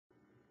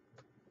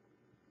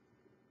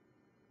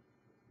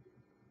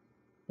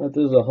This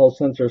is a Hall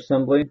sensor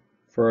assembly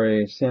for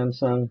a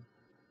Samsung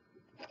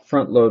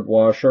front load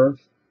washer.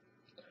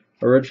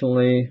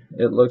 Originally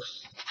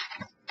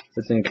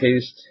it's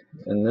encased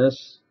in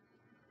this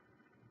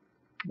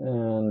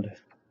and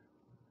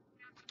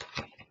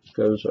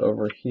goes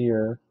over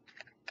here,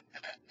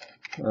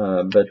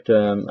 but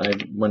I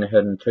went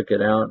ahead and took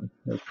it out.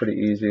 It was pretty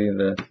easy.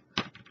 The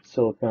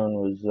silicone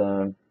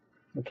was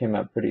it came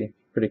out pretty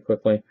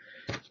quickly.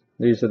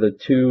 These are the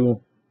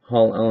two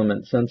Hall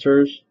element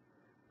sensors.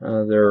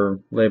 They're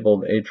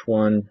labeled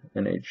H1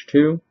 and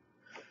H2.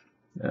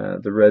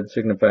 The red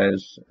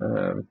signifies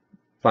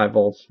 5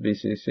 volts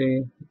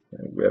VCC.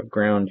 We have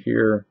ground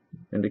here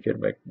indicated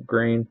by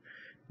green,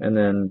 and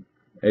then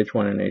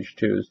H1 and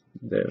H2 is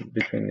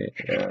between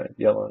the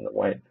yellow and the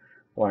white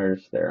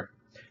wires there.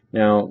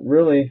 Now,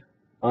 really,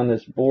 on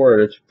this board,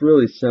 it's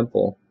really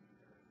simple.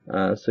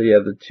 So you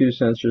have the two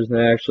sensors, and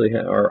they actually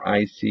are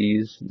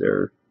ICs.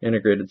 They're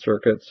integrated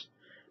circuits.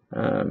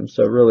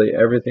 So really,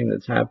 everything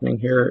that's happening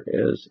here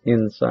is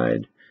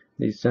inside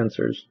these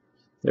sensors.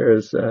 There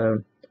is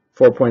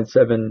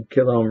 4.7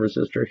 kilo ohm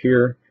resistor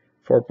here,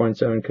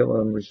 4.7 kilo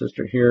ohm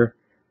resistor here.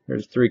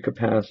 There's 3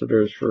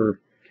 capacitors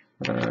for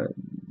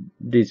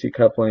DC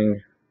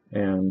coupling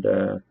and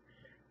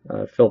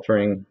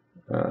filtering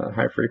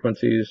high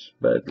frequencies,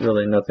 but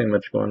really nothing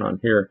much going on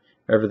here.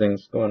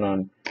 Everything's going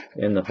on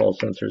in the Hall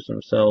sensors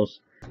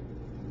themselves.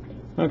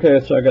 Okay,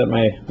 so I got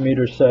my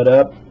meter set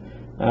up.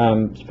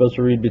 I'm supposed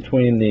to read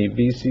between the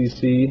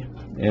VCC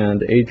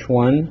and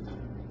H1,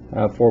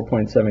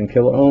 4.7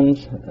 kilo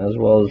ohms, as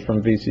well as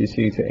from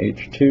VCC to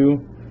H2,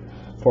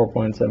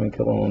 4.7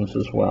 kilo ohms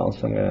as well.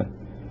 So I'm going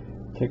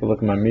to take a look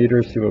at my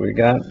meter, see what we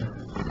got.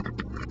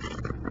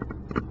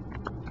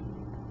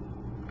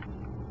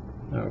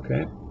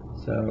 Okay,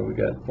 so we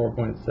got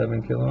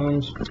 4.7 kilo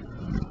ohms.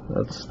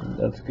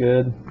 That's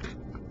good.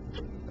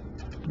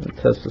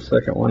 Let's test the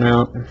second one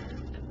out.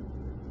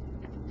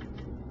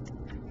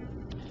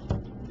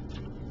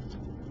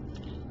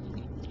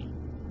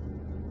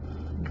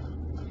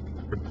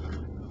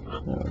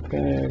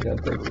 Okay, I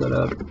got that set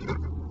up.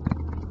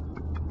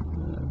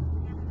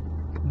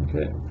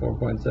 Okay,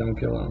 4.7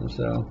 kilo ohms,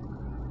 so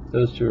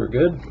those two are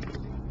good.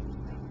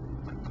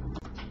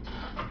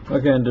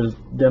 Okay, and to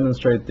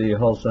demonstrate the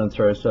Hall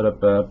sensor, I set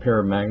up a pair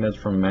of magnets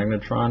from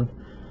Magnetron,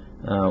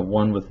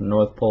 one with the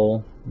North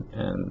Pole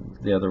and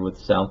the other with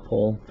South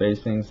Pole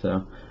facing, so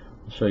I'll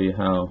show you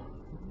how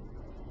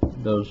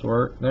those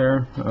work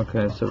there.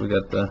 Okay, so we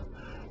got the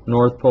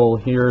North Pole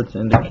here, it's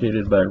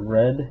indicated by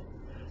red,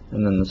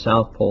 and then the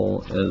South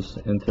Pole is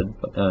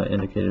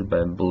indicated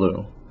by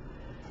blue.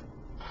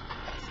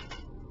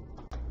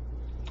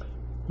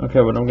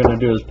 Okay, what I'm going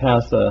to do is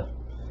pass the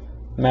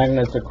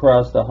magnets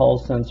across the Hall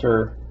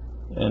sensor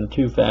in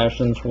two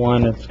fashions.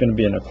 One, it's going to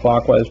be in a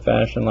clockwise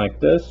fashion like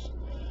this,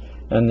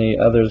 and the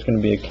other is going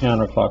to be a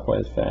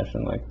counterclockwise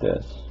fashion like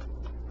this.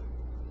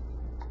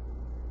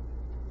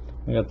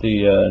 I got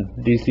the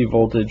DC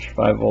voltage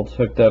 5 volts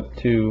hooked up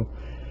to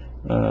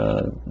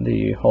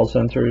the Hall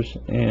sensors,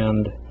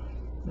 and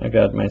I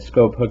got my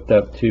scope hooked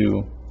up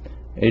to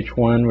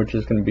H1, which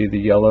is going to be the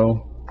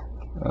yellow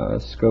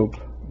scope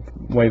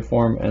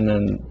waveform, and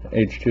then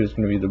H2 is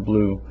going to be the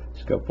blue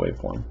scope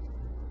waveform.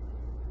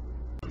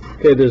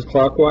 Okay, there's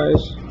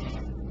clockwise.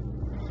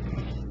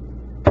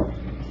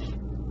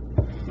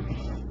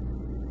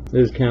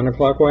 There's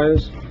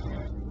counterclockwise.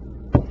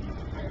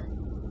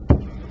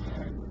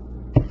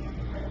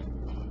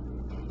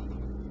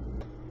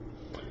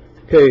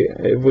 Okay,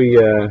 if we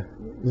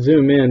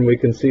zoom in, we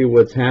can see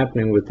what's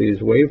happening with these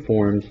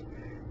waveforms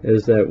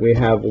is that we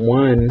have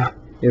one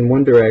in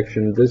one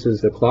direction. This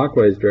is the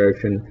clockwise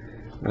direction.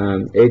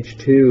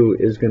 H2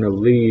 is going to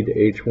lead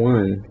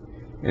H1,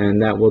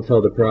 and that will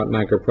tell the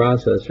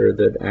microprocessor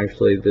that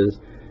actually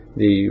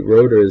the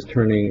rotor is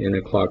turning in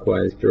a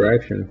clockwise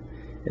direction.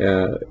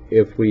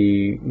 If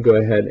we go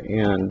ahead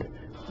and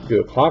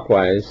do it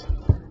clockwise,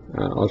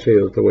 I'll show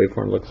you what the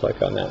waveform looks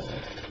like on that.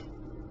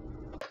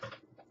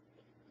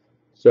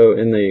 So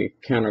in the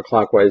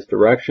counterclockwise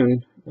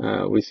direction,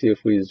 we see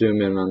if we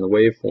zoom in on the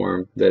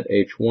waveform that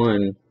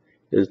H1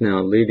 is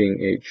now leading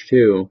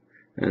H2,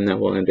 and that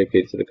will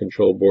indicate to the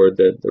control board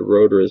that the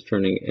rotor is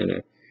turning in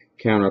a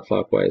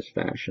counterclockwise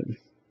fashion.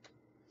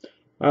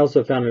 I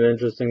also found it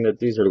interesting that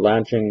these are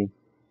latching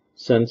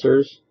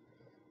sensors,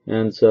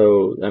 and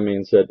so that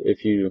means that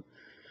if you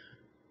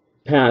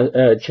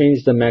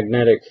change the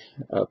magnetic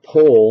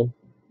pole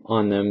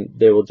on them,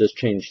 they will just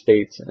change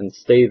states and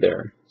stay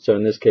there. So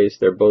in this case,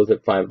 they're both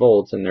at 5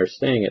 volts, and they're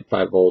staying at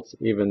 5 volts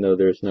even though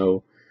there's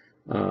no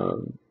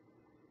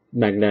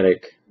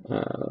magnetic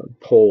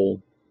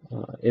pole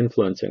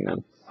influencing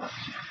them.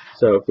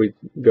 So if we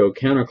go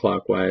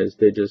counterclockwise,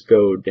 they just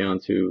go down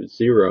to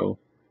 0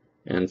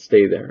 and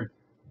stay there.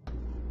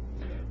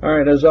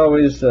 Alright, as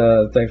always,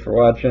 thanks for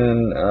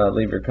watching.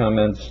 Leave your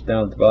comments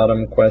down at the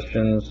bottom,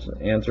 questions,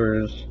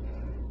 answers,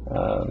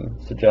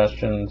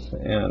 suggestions,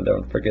 and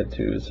don't forget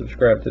to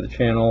subscribe to the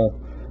channel,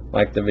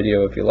 like the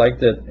video if you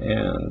liked it,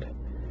 and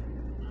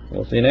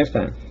we'll see you next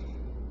time.